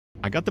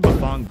I got the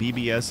Bafang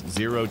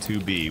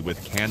BBS02B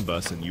with CAN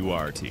bus and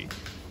UART.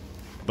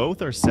 Both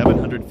are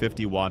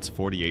 750 watts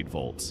 48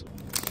 volts.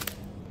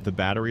 The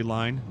battery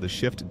line, the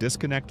shift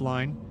disconnect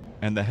line,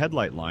 and the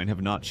headlight line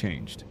have not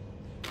changed.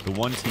 The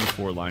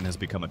 1T4 line has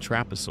become a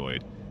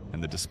trapezoid,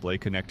 and the display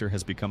connector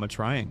has become a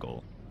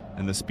triangle,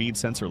 and the speed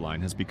sensor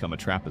line has become a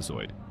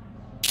trapezoid.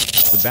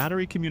 The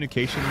battery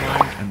communication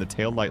line and the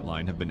tail light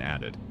line have been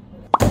added.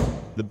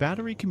 The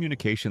battery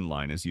communication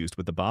line is used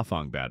with the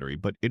Bafang battery,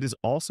 but it is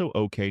also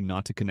okay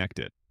not to connect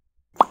it.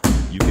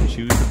 You can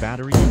choose the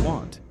battery you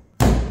want.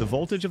 The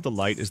voltage of the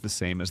light is the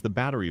same as the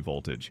battery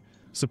voltage,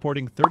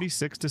 supporting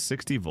 36 to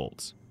 60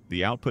 volts.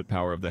 The output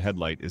power of the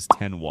headlight is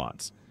 10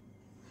 watts,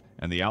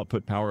 and the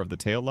output power of the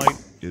tail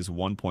light is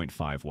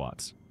 1.5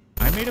 watts.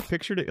 I made a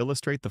picture to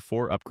illustrate the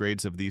 4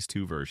 upgrades of these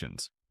 2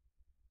 versions.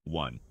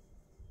 1.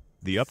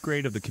 The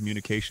upgrade of the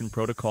communication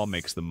protocol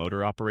makes the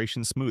motor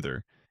operation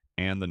smoother,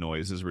 and the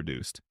noise is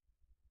reduced.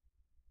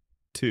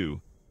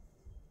 2.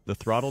 The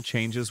throttle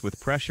changes with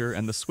pressure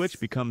and the switch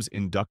becomes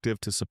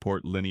inductive to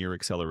support linear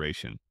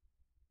acceleration.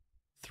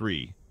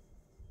 3.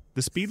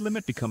 The speed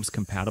limit becomes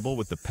compatible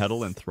with the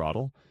pedal and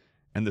throttle,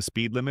 and the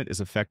speed limit is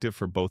effective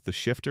for both the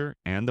shifter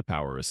and the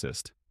power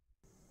assist.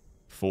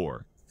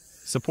 4.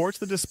 Supports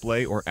the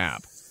display or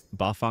app,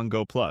 Bafang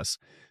Go Plus,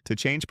 to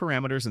change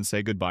parameters and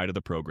say goodbye to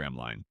the program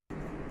line.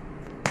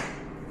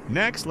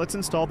 Next, let's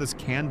install this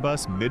CAN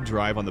bus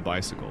mid-drive on the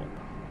bicycle.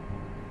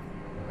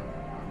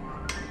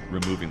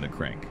 Removing the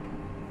crank.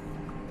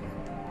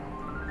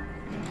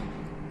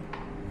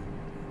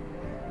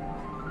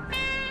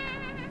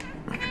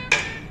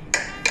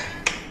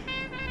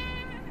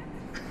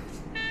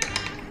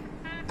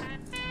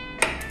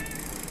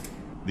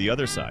 The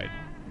other side.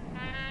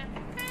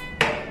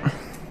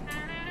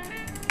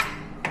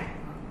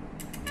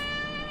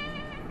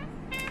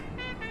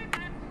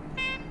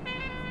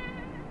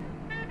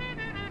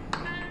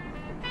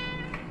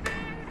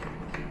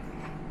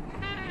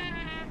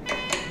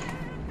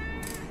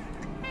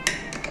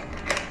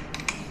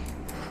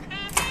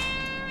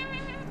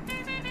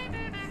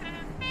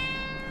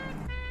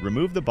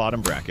 Remove the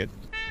bottom bracket.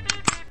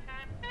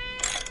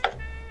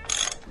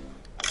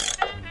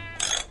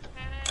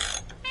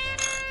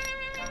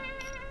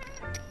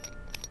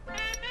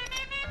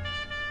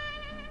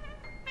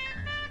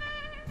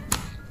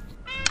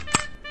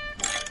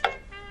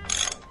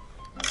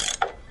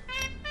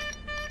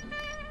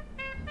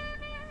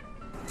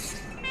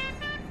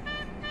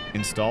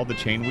 Install the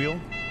chain wheel.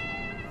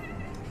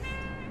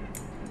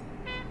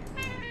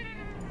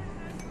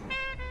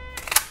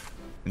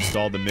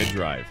 Install the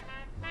mid-drive.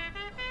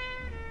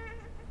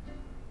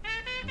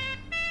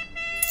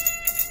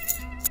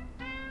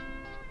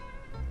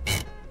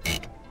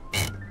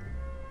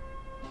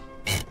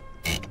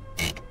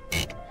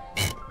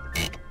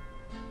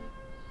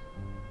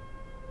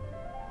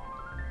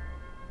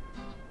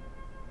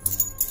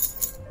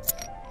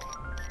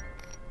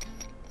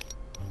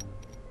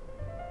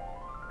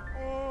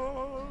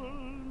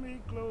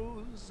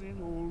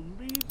 Hold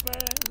me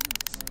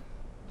fast,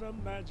 the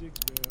magic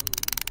bell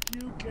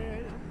you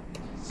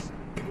cast.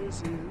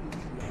 This is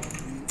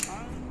love I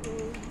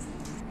know.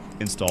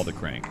 Install the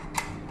crank.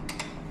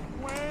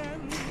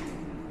 When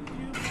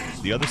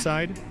you The other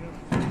side.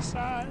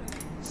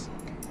 sides,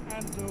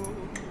 and though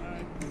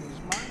I close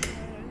my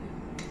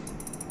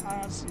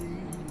eyes, I see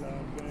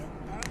love there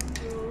I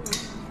know.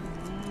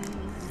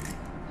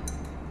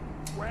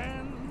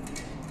 When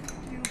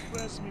you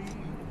press me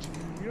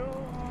to your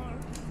heart,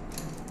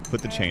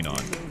 Put the chain on.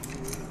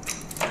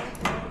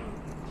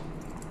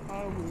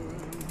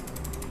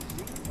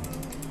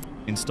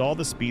 Install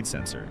the speed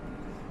sensor.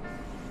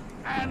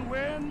 And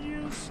when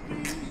you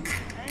speak,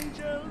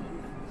 angels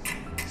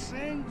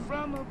sing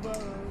from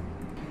above.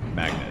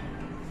 Magnet.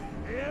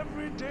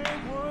 Everyday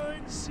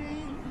word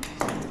seems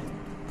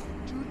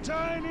to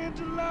turn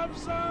into love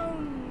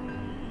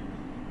song.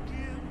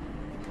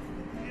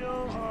 Give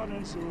your heart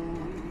and soul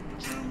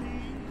to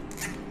me,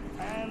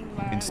 and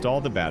life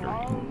Install the battery.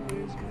 always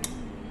be.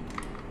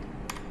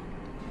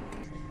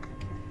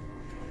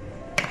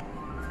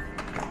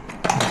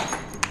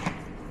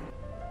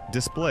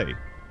 Display.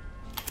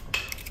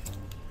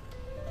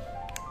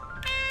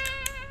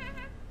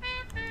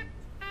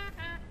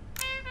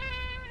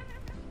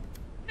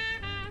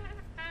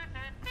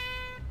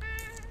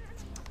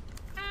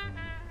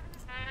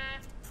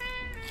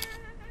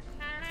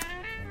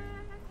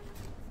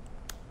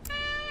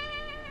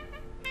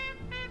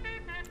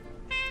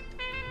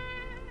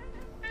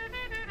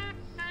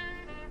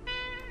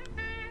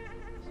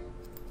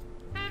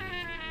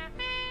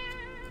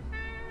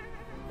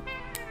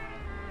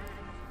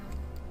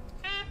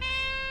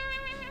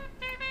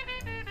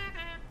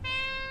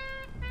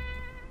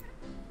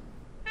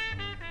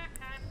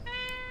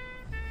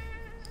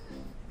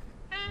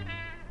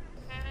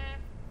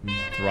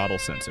 Throttle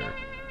sensor.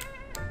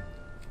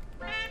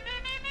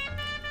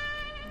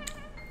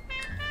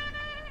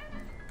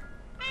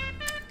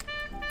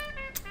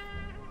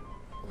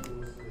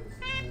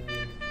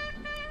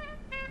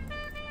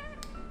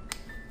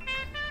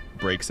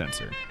 Brake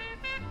sensor.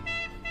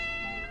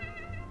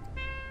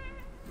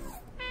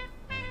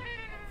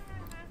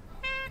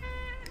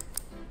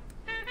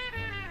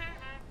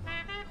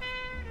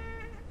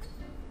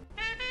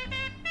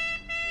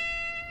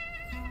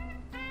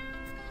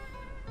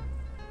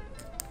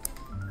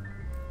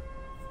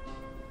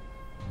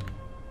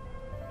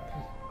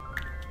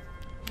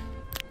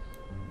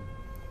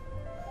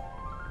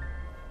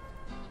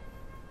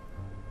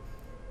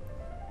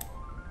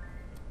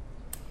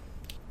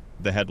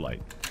 The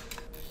headlight.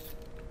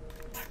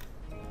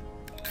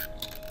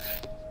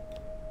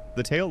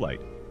 The tail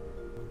light.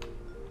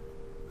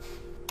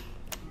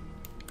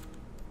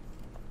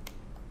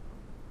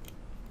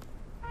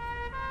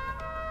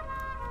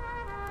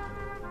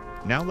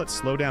 Now let's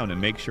slow down and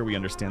make sure we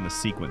understand the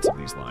sequence of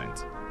these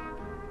lines.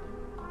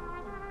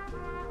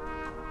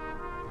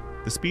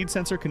 The speed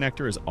sensor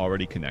connector is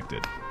already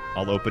connected.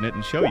 I'll open it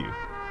and show you.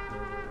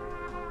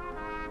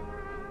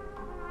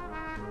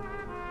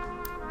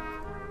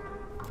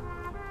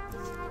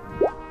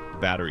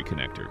 Battery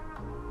connector.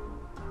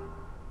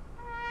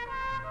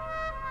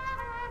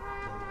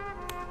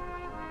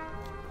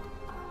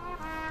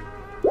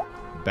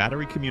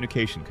 Battery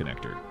communication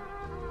connector.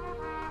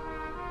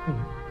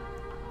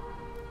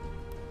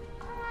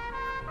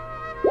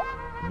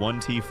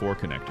 1T4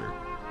 connector.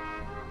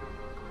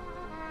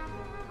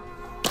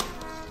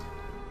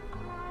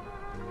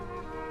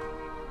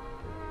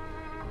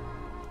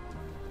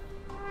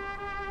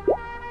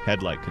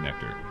 Headlight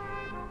connector.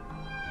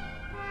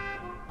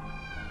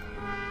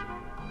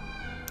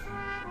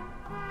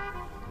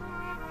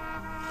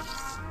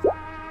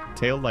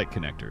 Tail light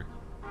connector.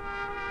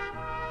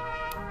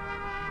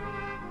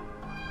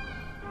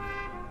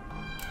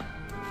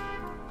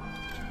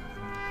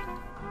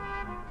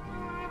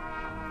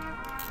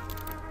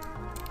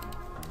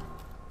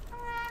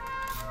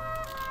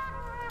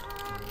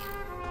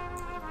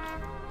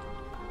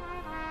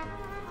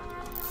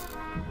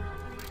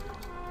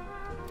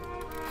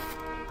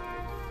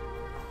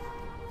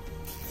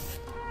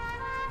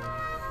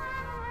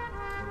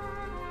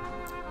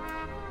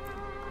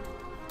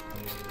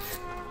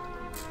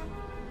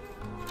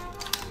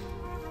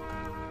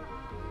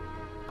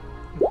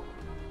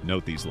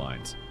 Note these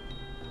lines.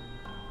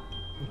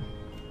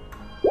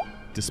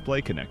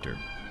 Display connector.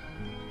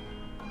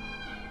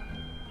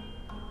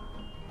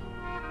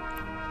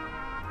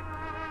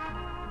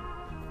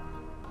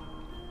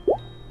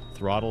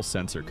 Throttle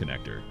sensor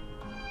connector.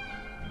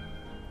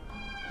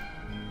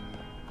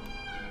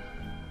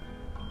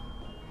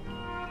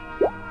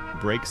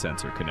 Brake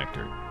sensor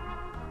connector.